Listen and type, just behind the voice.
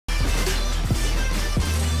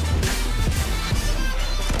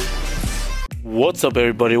What's up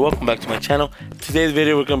everybody, welcome back to my channel. Today's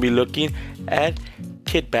video we're going to be looking at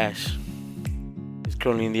KitBash. He's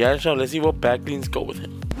currently in the item shop. Let's see what backlinks go with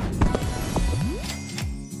him.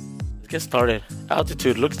 Let's get started.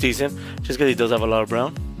 Altitude looks decent just because he does have a lot of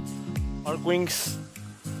brown. Arc wings,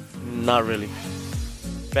 not really.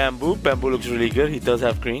 Bamboo looks really good, he does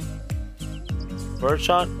have green.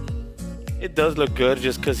 Birdshot, it does look good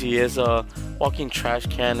just because he is a walking trash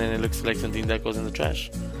can and it looks like something that goes in the trash.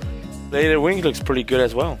 Bladed wing looks pretty good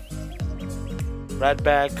as well.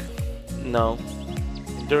 Ratback, no.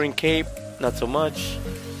 Enduring cape, not so much.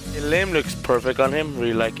 A limb looks perfect on him,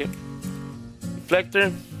 really like it.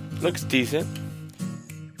 Reflector looks decent.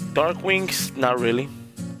 Dark wings, not really.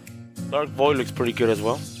 Dark void looks pretty good as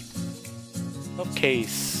well. Tough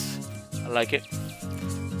case, I like it.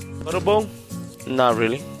 Photobow, not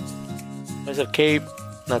really. There's a cape,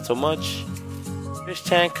 not so much. Fish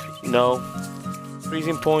tank, no.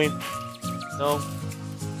 Freezing point, no.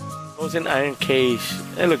 Frozen iron cage,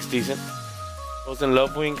 it looks decent. Frozen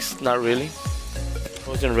love wings, not really.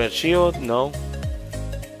 Frozen red shield, no.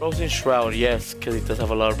 Frozen shroud, yes, because it does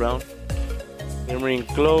have a lot of brown. Glimmering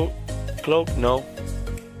cloak, no.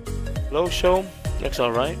 Glow show, looks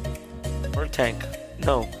alright. Bird tank,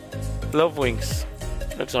 no. Love wings,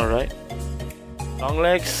 looks alright. Long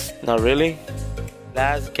legs, not really.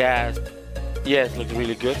 Last gasp, yes, looks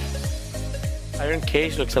really good. Iron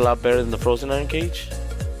cage looks a lot better than the frozen iron cage.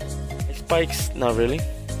 Ice spikes, not really.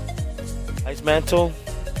 Ice mantle,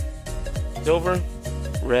 silver,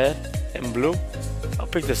 red, and blue. I'll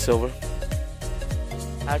pick the silver.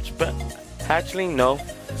 Hatchling, no.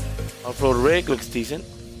 Off-road rig looks decent.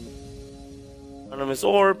 Anonymous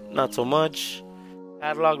orb, not so much.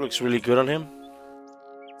 Padlock looks really good on him.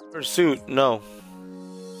 Pursuit, no.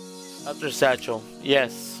 After satchel,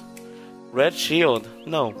 yes. Red shield,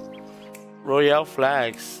 no. Royale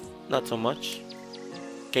flags, not so much.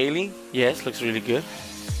 Kaylee, yes, looks really good.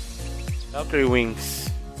 Valkyrie wings,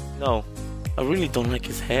 no. I really don't like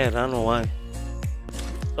his head, I don't know why.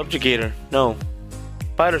 Subjugator, no.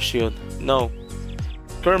 Spider shield, no.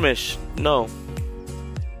 Skirmish, no.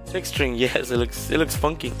 Six string, yes, it looks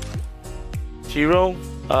funky. Shiro,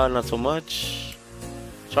 not so much.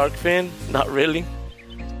 Shark fin, not really.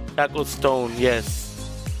 Shackled stone, yes.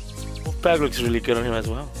 Wolfpack looks really good on him as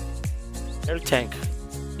well. Air tank,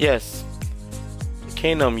 yes.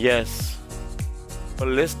 Canum, yes.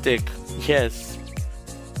 Ballistic, yes.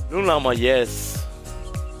 Blue llama, yes.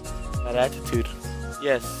 Bad attitude,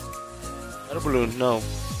 yes. Metal balloon, no.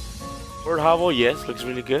 Bird hovel, yes, looks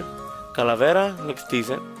really good. Calavera, looks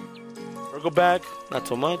decent. Virgo bag, not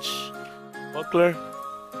so much. Buckler,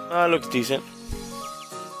 looks decent.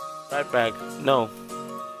 Right bag, no.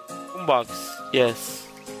 Boombox, yes.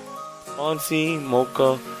 Fonzie,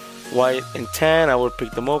 mocha, white, and tan, I would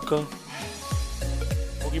pick the mocha.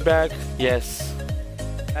 Boogie bag, yes.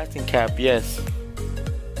 Casting cap, yes.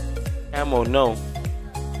 Ammo, no.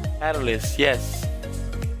 Catalyst, yes.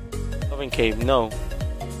 Loving cave, no.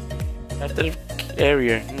 Captive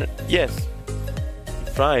area, yes.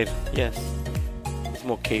 Fried, yes.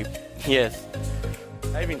 Smoke cape, yes.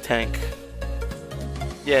 Diving tank,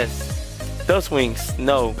 yes. Dust wings,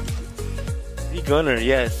 no. Gunner,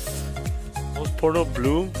 yes. Post portal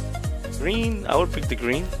blue, green, I would pick the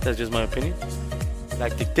green, that's just my opinion.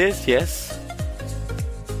 Lactic disc, yes.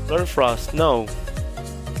 Blur frost, no.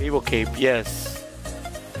 Cable cape, yes.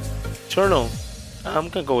 Eternal, I'm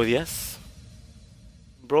gonna go with yes.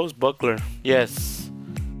 Bros buckler, yes.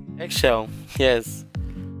 Eggshell, yes.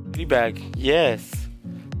 Goodie bag, yes.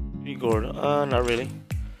 Goodie gourd, not really.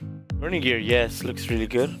 Burning gear, yes, looks really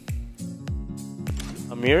good.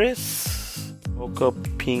 Amiris, mocha,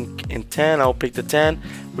 pink, and tan. I'll pick the tan.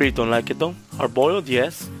 Really don't like it though. Hard boiled,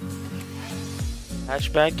 yes.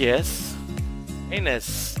 Hatchback, yes.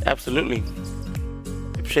 Anus, absolutely.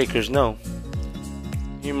 Hip shakers, no.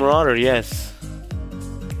 New Marauder, yes.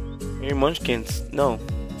 Mary Munchkins, no.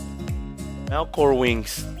 Malcor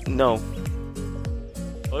wings, no.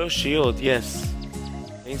 Oil shield, yes.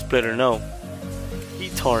 Vein splitter, no.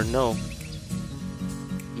 Guitar, no.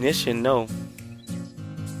 Ignition, no.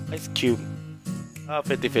 Ice cube,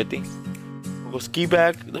 50-50. We'll go ski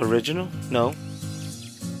bag, the original, no.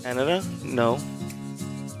 Canada, no.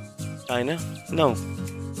 China, no.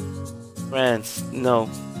 France, no.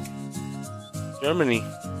 Germany,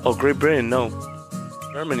 oh, Great Britain, no.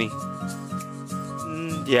 Germany,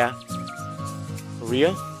 yeah.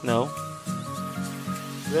 Korea, no.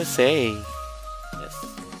 USA, yes.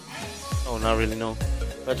 Oh, not really, no.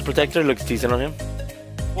 Red protector looks decent on him.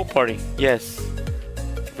 Pool party, yes.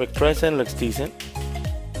 Rick Present looks decent.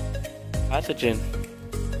 Pathogen,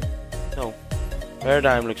 no.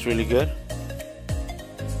 Paradigm looks really good.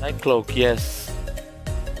 Night Cloak, yes.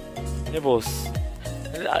 Nibbles.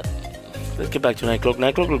 Let's get back to Night Cloak.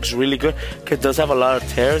 Night Cloak looks really good because it does have a lot of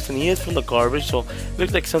tears, and he is from the garbage, so it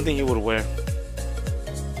looks like something he would wear.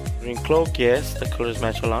 Green Cloak, yes. The colors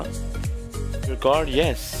match a lot. Your guard,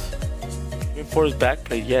 yes. Green Forest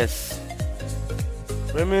backplate, yes.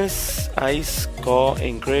 Grimace, Ice, Skull,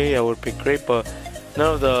 and Gray. I would pick Gray, but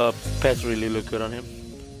none of the pets really look good on him.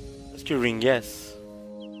 Rescue Ring, yes.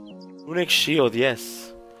 Runic Shield,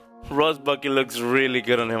 yes. Rust Bucket looks really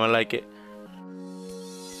good on him. I like it.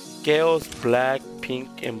 Scales, black,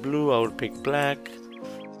 pink, and blue. I would pick black.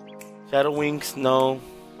 Shadow Wings, no.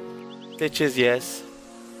 Stitches, yes.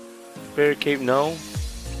 Fairy Cave, no.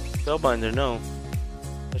 Spellbinder, no.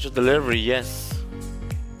 Special Delivery, yes.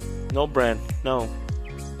 No Brand, no.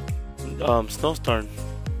 Snowstorm,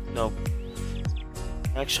 no.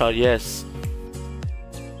 Max Shot, yes.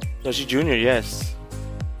 Yoshi Jr., yes.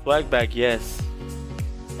 Swag Bag, yes.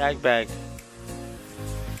 Tag Bag,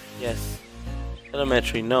 yes.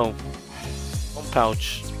 Elementary, no. Home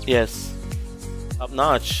Pouch, yes. Top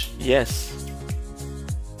Notch, yes.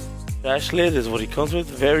 Trash Lid is what he comes with.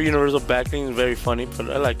 Very universal backling, very funny, but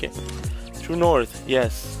I like it. True North,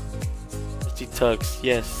 yes. Rusty Tugs,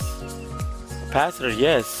 yes. Capacitor,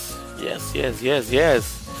 yes. Yes, yes, yes,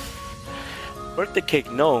 yes. Birthday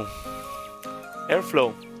Cake, no.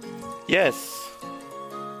 Airflow, yes.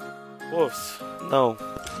 Wolves, no.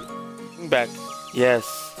 Back, yes.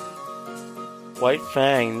 White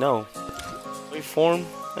Fang, no. Waveform,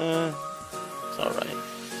 it's alright.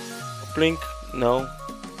 Blink, no.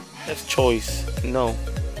 Best Choice, no.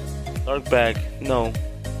 Dark Bag, no.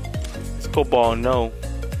 Disco Ball, no.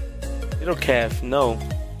 Little Calf, no.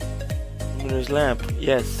 Luminous Lamp,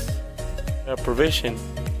 yes. Provision,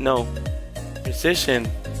 no. Precision,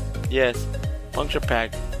 yes. Puncture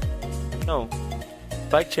Pack, no.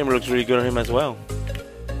 Bike Chamber looks really good on him as well.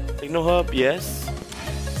 Signal Hub, yes.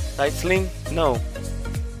 Light Sling, no.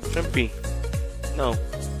 Shrimpy, no.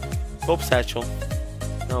 Scope Satchel,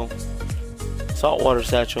 no. Saltwater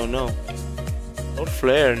Satchel, no. Load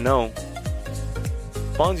Flare, no.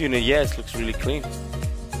 Spawns Unit, yes, looks really clean.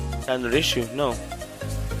 Standard Issue, no.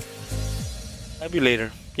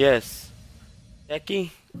 Tabulator, yes.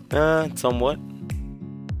 Jackie, somewhat.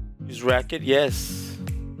 Use Racket, yes.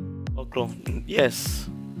 Buckle, yes.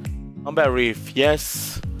 Combat Reef,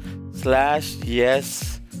 yes. Slash,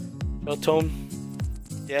 yes. Showtone,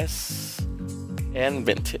 yes. And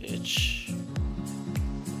Vintage.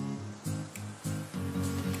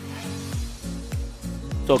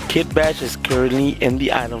 So KitBash is currently in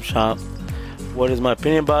the item shop. What is my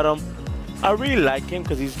opinion about him? I really like him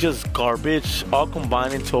because he's just garbage, all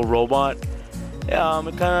combined into a robot. It kind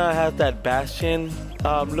of has that Bastion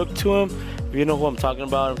look to him. If you know who I'm talking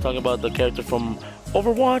about the character from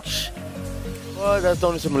Overwatch. Well, that's the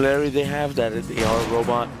only similarity they have, that they are a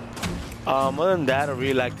robot. Other than that, I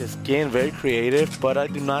really like the skin, very creative, but I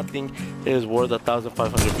do not think it is worth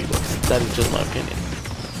 1,500 V-Bucks. That is just my opinion.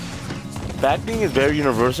 Backbling is very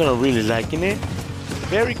universal. I'm really liking it.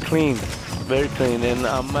 Very clean, and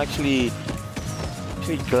I'm actually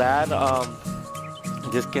glad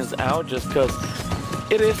this skin's out, just because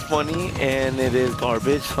it is funny and it is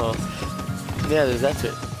garbage. So yeah, that's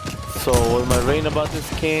it. So what am I rating about this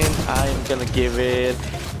skin? I'm gonna give it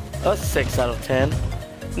a 6 out of 10.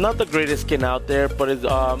 Not the greatest skin out there, but it's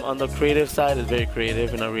on the creative side, it's very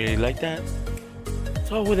creative, and I really like that.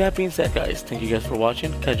 So with that being said, guys, thank you guys for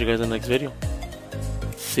watching. Catch you guys in the next video.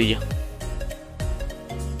 See ya.